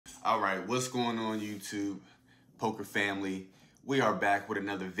All right, what's going on YouTube, poker family? We are back with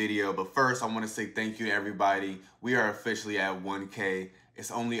another video, but first I want to say thank you to everybody. We are officially at 1K.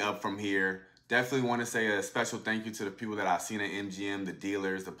 It's only up from here. Definitely want to say a special thank you to the people that I've seen at MGM, the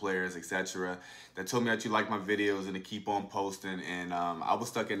dealers, the players, etc. that told me that you like my videos and to keep on posting. And I was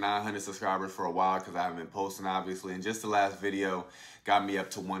stuck at 900 subscribers for a while because I haven't been posting, obviously. And just the last video got me up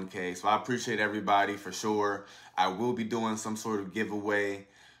to 1K. So I appreciate everybody for sure. I will be doing some sort of giveaway.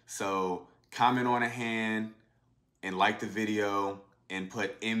 So comment on a hand and like the video and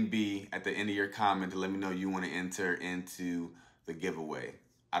put MB at the end of your comment to let me know you want to enter into the giveaway.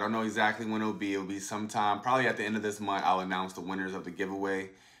 I don't know exactly when it'll be. It'll be sometime, probably at the end of this month, I'll announce the winners of the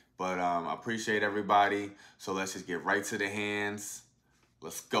giveaway. But I appreciate everybody. So let's just get right to the hands.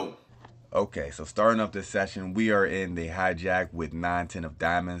 Let's go. Okay, so starting up this session, we are in the hijack with 9-10 of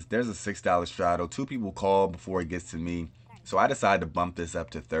diamonds. There's a $6 straddle. 2 people called before it gets to me. So I decided to bump this up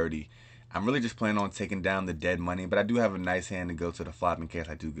to 30. I'm really just planning on taking down the dead money, but I do have a nice hand to go to the flop in case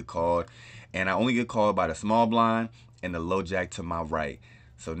I do get called. And I only get called by the small blind and the low jack to my right.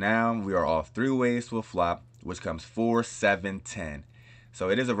 So now we are off 3 ways to a flop, which comes 4, 7, 10.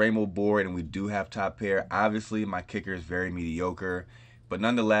 So it is a rainbow board and we do have top pair. Obviously my kicker is very mediocre, but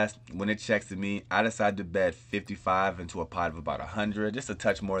nonetheless, when it checks to me, I decide to bet 55 into a pot of about 100, just a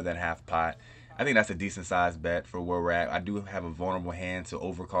touch more than half pot. I think that's a decent sized bet for where we're at. I do have a vulnerable hand to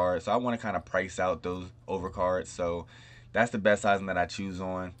overcard, so I want to kind of price out those overcards. So that's the best sizing that I choose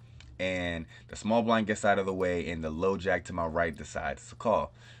on. And the small blind gets out of the way, and the low jack to my right decides to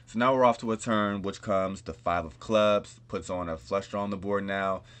call. So now we're off to a turn, which comes the 5 of clubs, puts on a flush draw on the board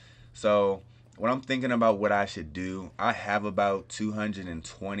now. So when I'm thinking about what I should do, I have about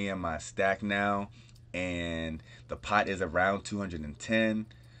 220 in my stack now, and the pot is around 210.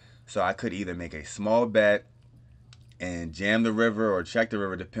 So I could either make a small bet and jam the river or check the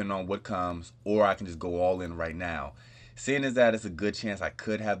river depending on what comes, or I can just go all in right now. Seeing as that it's a good chance I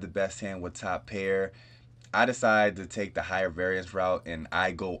could have the best hand with top pair, I decide to take the higher variance route and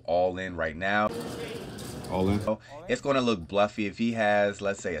I go all in right now. All in? It's going to look bluffy if he has,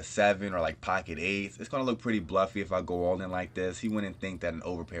 let's say, a 7 or like pocket 8s. It's going to look pretty bluffy if I go all in like this. He wouldn't think that an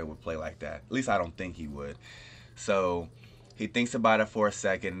overpair would play like that. At least I don't think he would. So he thinks about it for a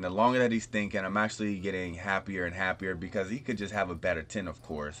second, and the longer that he's thinking, I'm actually getting happier and happier because he could just have a better 10, of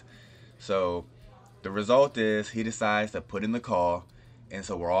course. So the result is he decides to put in the call, and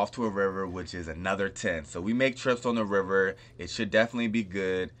so we're off to a river, which is another 10. So we make trips on the river. It should definitely be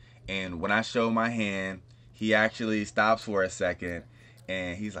good. And when I show my hand, he actually stops for a second,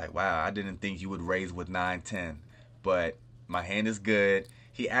 and he's like, wow, I didn't think you would raise with 9-10, but my hand is good.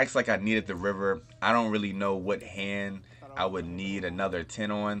 He acts like I needed the river. I don't really know what hand I would need another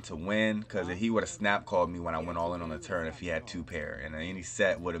 10 on to win, because if he would have snap called me when I went all in on the turn if he had 2 pair, and any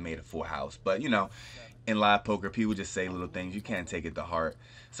set would have made a full house. But you know, in live poker, people just say little things. You can't take it to heart.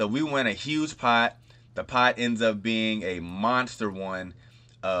 So we win a huge pot. The pot ends up being a monster one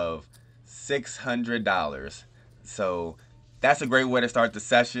of $600. So that's a great way to start the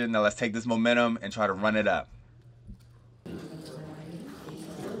session. Now let's take this momentum and try to run it up.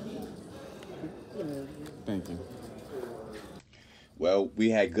 Thank you. Well, we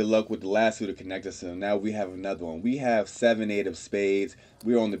had good luck with the last 2 to connect us, so now we have another one. We have 7-8 of spades.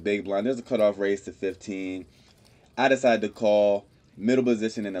 We're on the big blind. There's a cutoff raise to 15. I decided to call. Middle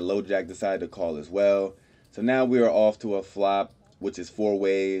position and the low jack decided to call as well. So now we are off to a flop, which is 4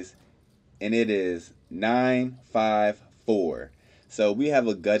 ways, and it is 9, 5, 4. So we have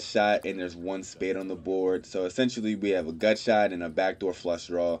a gut shot, and there's 1 spade on the board. So essentially, we have a gut shot and a backdoor flush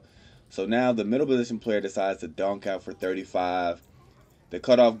draw. So now the middle position player decides to donk out for 35. The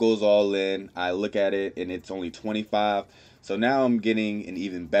cutoff goes all in. I look at it and it's only 25. So now I'm getting an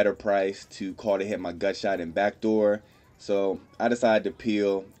even better price to call to hit my gut shot and backdoor. So I decided to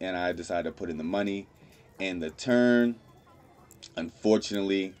peel and I decided to put in the money. And the turn,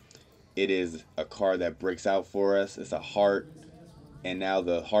 unfortunately, it is a card that breaks out for us. It's a heart. And now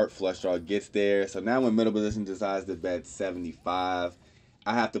the heart flush draw gets there. So now when middle position decides to bet 75,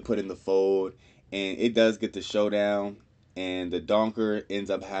 I have to put in the fold. And it does get the showdown. And the donker ends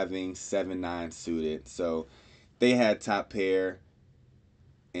up having 7-9 suited. So they had top pair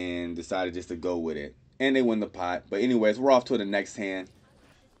and decided just to go with it. And they win the pot. But anyways, we're off to the next hand.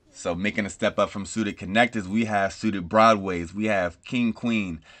 So making a step up from suited connectors, we have suited broadways. We have king,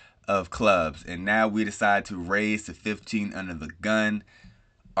 queen of clubs. And now we decide to raise to 15 under the gun.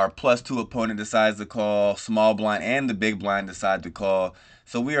 Our +2 opponent decides to call. Small blind and the big blind decide to call.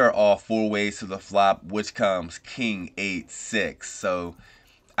 So we are all 4 ways to the flop, which comes king 8, 6. So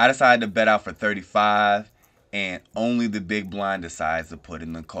I decided to bet out for 35. and only the big blind decides to put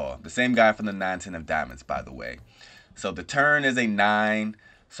in the call. The same guy from the 9-10 of diamonds, by the way. So the turn is a 9.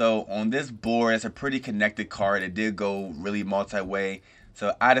 So on this board, it's a pretty connected card. It did go really multi-way.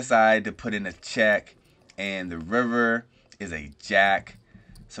 So I decided to put in a check, and the river is a jack.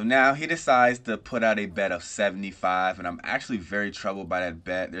 So now he decides to put out a bet of 75, and I'm actually very troubled by that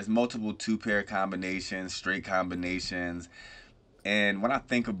bet. There's multiple two-pair combinations, straight combinations, and when I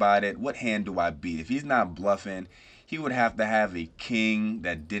think about it, what hand do I beat? If he's not bluffing, he would have to have a king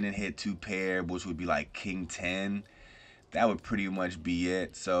that didn't hit two pair, which would be like king 10. That would pretty much be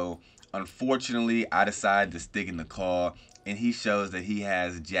it. So unfortunately, I decided to stick in the call, and he shows that he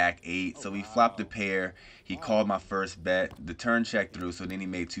has jack 8. So he flopped a pair. He called my first bet. The turn checked through, so then he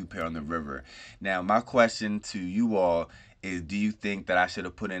made two pair on the river. Now, my question to you all is, do you think that I should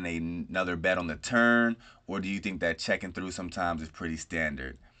have put in another bet on the turn, or do you think that checking through sometimes is pretty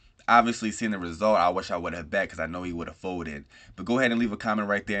standard? Obviously, seeing the result, I wish I would have bet because I know he would have folded. But go ahead and leave a comment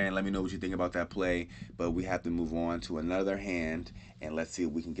right there and let me know what you think about that play. But we have to move on to another hand, and let's see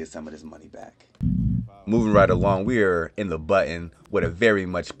if we can get some of this money back. Moving right along, we are in the button with a very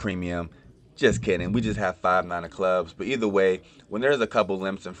much premium. Just kidding. We just have 5-9 of clubs. But either way, when there's a couple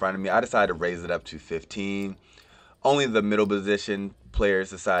limps in front of me, I decided to raise it up to 15. Only the middle position players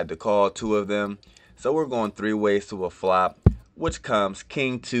decide to call, 2 of them. So we're going 3 ways to a flop, which comes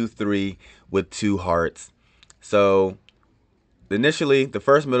king 2-3 with 2 hearts. So initially, the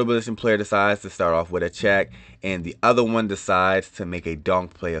first middle position player decides to start off with a check, and the other one decides to make a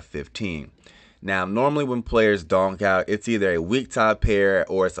donk play of 15. Now, normally when players donk out, it's either a weak top pair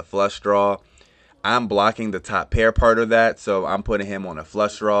or it's a flush draw. I'm blocking the top pair part of that, so I'm putting him on a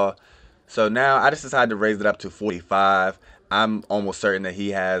flush draw. So now I just decided to raise it up to 45. I'm almost certain that he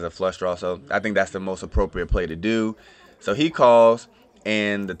has a flush draw, so I think that's the most appropriate play to do. So he calls,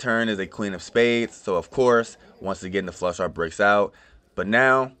 and the turn is a queen of spades. So of course, once again, the flush draw breaks out. But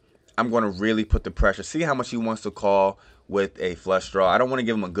now I'm going to really put the pressure. See how much he wants to call with a flush draw. I don't want to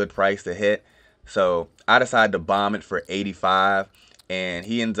give him a good price to hit. So I decided to bomb it for 85, and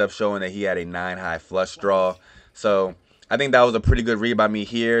he ends up showing that he had a 9-high flush draw. So I think that was a pretty good read by me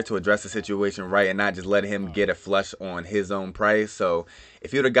here to address the situation right and not just let him get a flush on his own price. So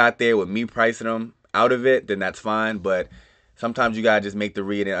if he would have got there with me pricing him out of it, then that's fine. But sometimes you got to just make the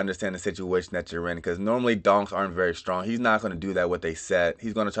read and understand the situation that you're in, because normally donks aren't very strong. He's not going to do that what they set.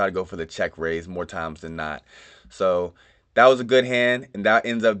 He's going to try to go for the check raise more times than not. So that was a good hand, and that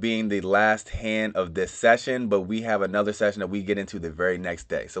ends up being the last hand of this session, but we have another session that we get into the very next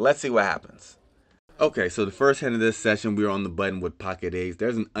day. So let's see what happens. Okay, so the first hand of this session, we were on the button with pocket 8s.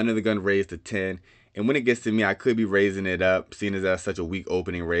 There's an under the gun raise to 10, and when it gets to me, I could be raising it up, seeing as that's such a weak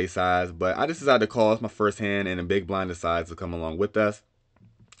opening raise size, but I just decided to call. It's my first hand, and a big blind decides to come along with us.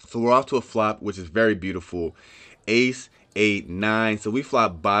 So we're off to a flop, which is very beautiful. Ace, 8, 9. So we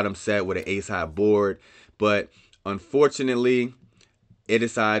flop bottom set with an ace high board, but unfortunately, it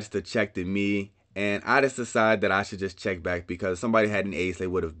decides to check to me, and I just decide that I should just check back because if somebody had an ace, they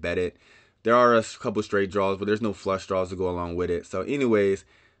would have bet it. There are a couple straight draws, but there's no flush draws to go along with it. So anyways,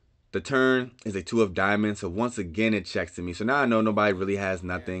 the turn is a 2 of diamonds, so once again it checks to me. So now I know nobody really has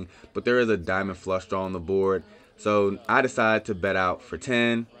nothing, but there is a diamond flush draw on the board. So I decide to bet out for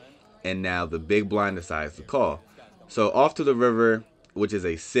 10, and now the big blind decides to call. So off to the river, which is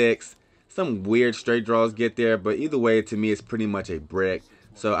a 6. Some weird straight draws get there, but either way, to me, it's pretty much a brick.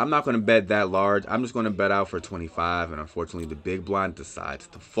 So I'm not going to bet that large. I'm just going to bet out for 25, and unfortunately, the big blind decides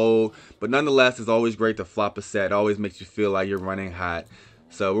to fold. But nonetheless, it's always great to flop a set. It always makes you feel like you're running hot.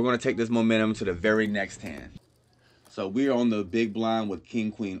 So we're going to take this momentum to the very next hand. So we're on the big blind with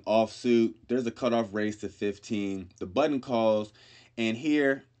king, queen offsuit. There's a cutoff raise to 15. The button calls, and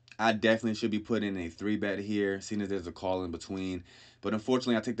here I definitely should be putting a 3-bet here, seeing as there's a call in between. But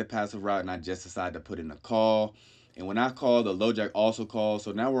unfortunately, I take the passive route, and I just decided to put in a call. And when I call, the low jack also calls.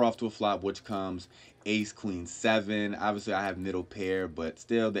 So now we're off to a flop, which comes ace, queen, 7. Obviously, I have middle pair, but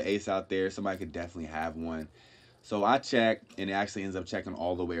still the ace out there. Somebody could definitely have one. So I check, and it actually ends up checking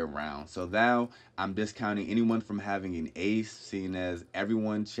all the way around. So now I'm discounting anyone from having an ace, seeing as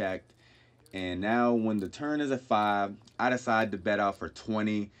everyone checked. And now when the turn is at 5, I decide to bet out for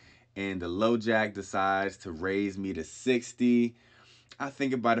 20. And the low jack decides to raise me to 60. I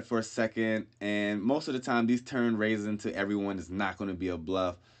think about it for a second, and most of the time these turn raises into everyone is not going to be a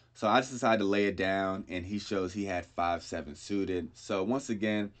bluff. So I just decided to lay it down, and he shows he had 5-7 suited. So once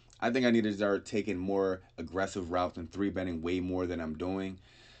again, I think I need to start taking more aggressive routes and 3-betting way more than I'm doing.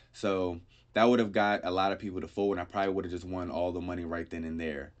 So that would have got a lot of people to fold, and I probably would have just won all the money right then and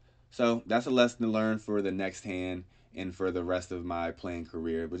there. So that's a lesson to learn for the next hand and for the rest of my playing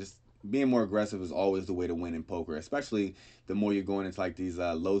career. But just being more aggressive is always the way to win in poker, especially the more you're going into like these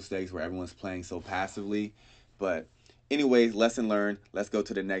low stakes where everyone's playing so passively. But anyways, lesson learned. Let's go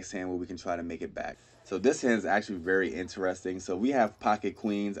to the next hand where we can try to make it back. So this hand is actually very interesting. So we have pocket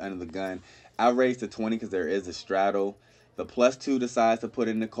queens under the gun. I raised to 20 because there is a straddle. The +2 decides to put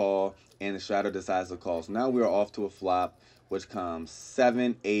in the call, and the straddle decides to call. So now we're off to a flop, which comes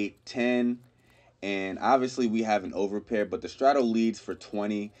 7, 8, 10. And obviously we have an overpair, but the straddle leads for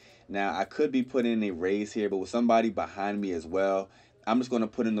 20. Now I could be putting in a raise here, but with somebody behind me as well, I'm just going to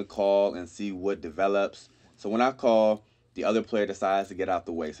put in the call and see what develops. So when I call, the other player decides to get out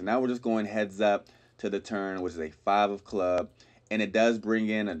the way. So now we're just going heads up to the turn, which is a 5 of club, and it does bring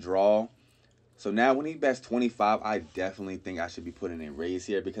in a draw. So now when he bets 25, I definitely think I should be putting a raise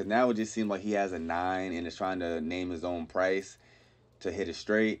here, because now it just seems like he has a 9 and is trying to name his own price to hit it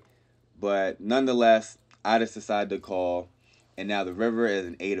straight. But nonetheless, I just decided to call. And now the river is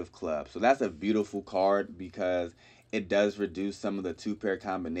an 8 of clubs. So that's a beautiful card because it does reduce some of the 2-pair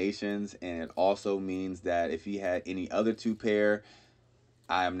combinations. And it also means that if he had any other 2-pair,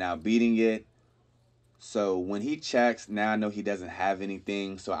 I am now beating it. So when he checks, now I know he doesn't have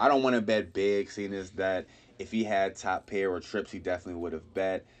anything. So I don't want to bet big, seeing as that if he had top pair or trips, he definitely would have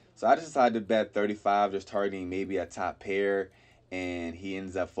bet. So I just decided to bet 35, just targeting maybe a top pair. And he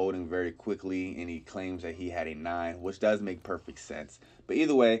ends up folding very quickly, and he claims that he had a 9, which does make perfect sense. But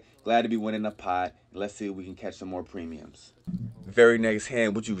either way, glad to be winning the pot. Let's see if we can catch some more premiums. Very next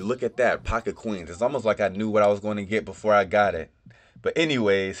hand, would you look at that? Pocket queens. It's almost like I knew what I was going to get before I got it. But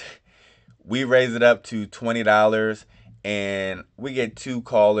anyways, we raise it up to $20, and we get 2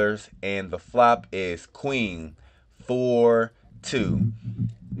 callers, and the flop is queen 4 2.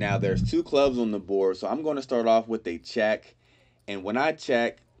 Now there's 2 clubs on the board, so I'm going to start off with a check. And when I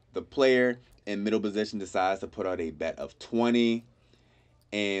check, the player in middle position decides to put out a bet of 20.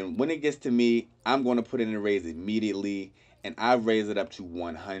 And when it gets to me, I'm going to put in a raise immediately, and I raise it up to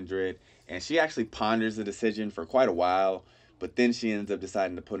 100. And she actually ponders the decision for quite a while, but then she ends up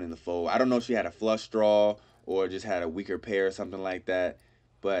deciding to put in the fold. I don't know if she had a flush draw or just had a weaker pair or something like that,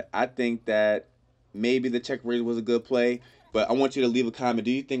 but I think that maybe the check raise was a good play. But I want you to leave a comment.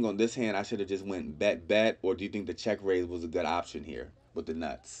 Do you think on this hand I should have just went bet, or do you think the check raise was a good option here with the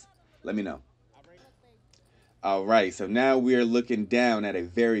nuts? Let me know. All right, so now we are looking down at a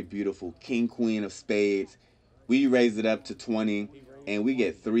very beautiful king queen of spades. We raise it up to 20, and we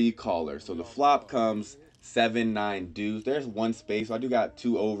get 3 callers. So the flop comes 7 9 deuce. There's 1 space, so I do got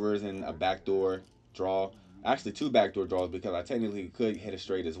 2 overs and a backdoor draw. Actually 2 backdoor draws, because I technically could hit a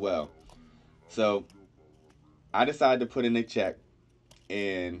straight as well. So I decided to put in a check,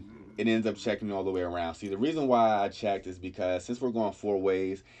 and it ends up checking all the way around. See, the reason why I checked is because since we're going 4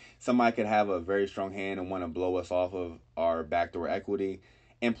 ways, somebody could have a very strong hand and want to blow us off of our backdoor equity.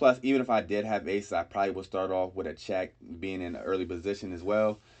 And plus, even if I did have aces, I probably would start off with a check, being in an early position as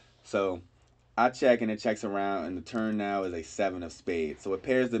well. So I check, and it checks around, and the turn now is a 7 of spades. So it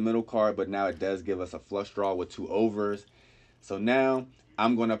pairs the middle card, but now it does give us a flush draw with 2 overs. So now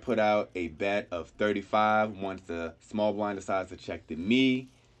I'm going to put out a bet of 35 once the small blind decides to check to me.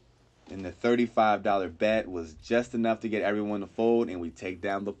 And the $35 bet was just enough to get everyone to fold, and we take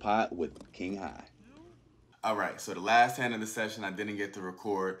down the pot with king high. All right, so the last hand of the session I didn't get to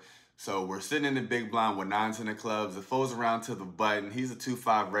record. So we're sitting in the big blind with 9 10 of clubs. It folds around to the button. He's a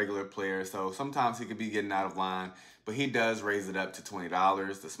 2-5 regular player, so sometimes he could be getting out of line, but he does raise it up to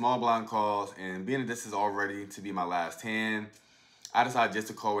 $20. The small blind calls, and being that this is already to be my last hand, I decided just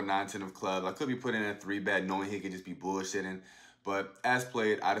to call with 9 10 of clubs. I could be putting in a 3-bet knowing he could just be bullshitting, but as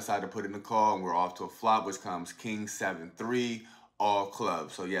played, I decided to put in the call, and we're off to a flop, which comes king 7 3. All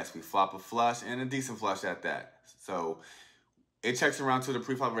clubs. So yes, we flop a flush, and a decent flush at that. So it checks around to the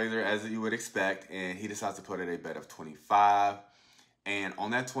pre-flop raiser as you would expect, and he decides to put in a bet of 25. And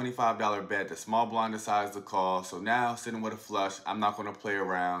on that $25 bet, the small blind decides to call. So now, sitting with a flush, I'm not going to play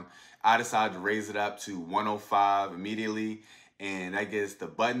around. I decide to raise it up to 105 immediately, and that gets the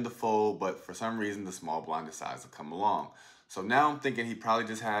button to fold, but for some reason, the small blind decides to come along. So now I'm thinking he probably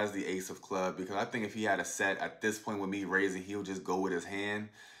just has the ace of club, because I think if he had a set at this point with me raising, he'll just go with his hand.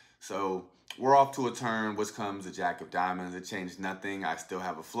 So we're off to a turn, which comes the jack of diamonds. It changed nothing. I still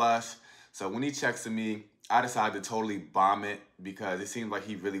have a flush. So when he checks to me, I decide to totally bomb it, because it seems like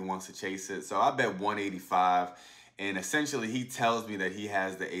he really wants to chase it. So I bet 185. And essentially, he tells me that he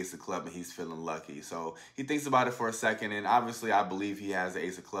has the ace of club and he's feeling lucky. So he thinks about it for a second, and obviously I believe he has the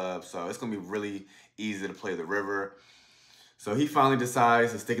ace of clubs. So it's going to be really easy to play the river. So he finally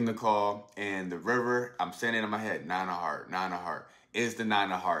decides to stick in the call, and the river, I'm saying it in my head, 9 of heart, 9 of heart. Is the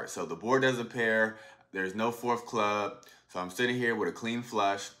 9 of heart. So the board doesn't pair. There's no 4th club. So I'm sitting here with a clean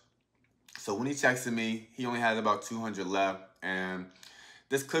flush. So when he texted me, he only had about 200 left, and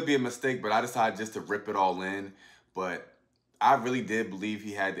this could be a mistake, but I decided just to rip it all in. But I really did believe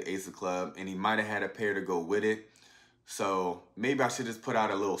he had the ace of club, and he might have had a pair to go with it. So maybe I should just put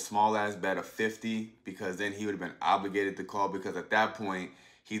out a little small ass bet of 50, because then he would have been obligated to call, because at that point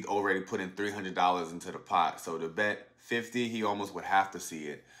he's already put in $300 into the pot. So to bet 50, he almost would have to see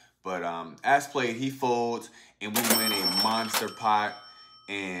it. But as played, he folds, and we win a monster pot.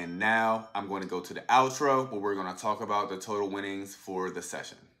 And now I'm going to go to the outro, where we're going to talk about the total winnings for the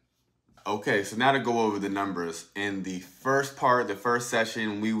session. Okay, so now to go over the numbers. In the first part, the first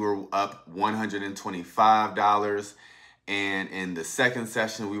session, we were up $125. And in the second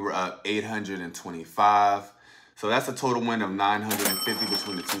session, we were up $825. So that's a total win of $950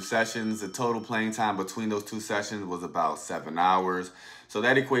 between the two sessions. The total playing time between those two sessions was about 7 hours. So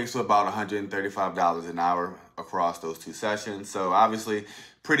that equates to about $135 an hour across those two sessions. So obviously,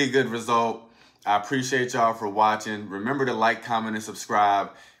 pretty good result. I appreciate y'all for watching. Remember to like, comment, and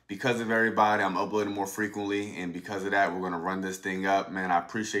subscribe. Because of everybody, I'm uploading more frequently, and because of that, we're going to run this thing up. Man, I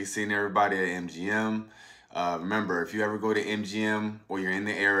appreciate seeing everybody at MGM. Remember, if you ever go to MGM or you're in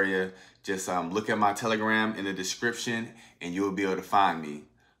the area, just look at my Telegram in the description, and you'll be able to find me.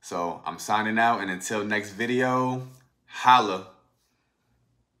 So I'm signing out, and until next video, holla.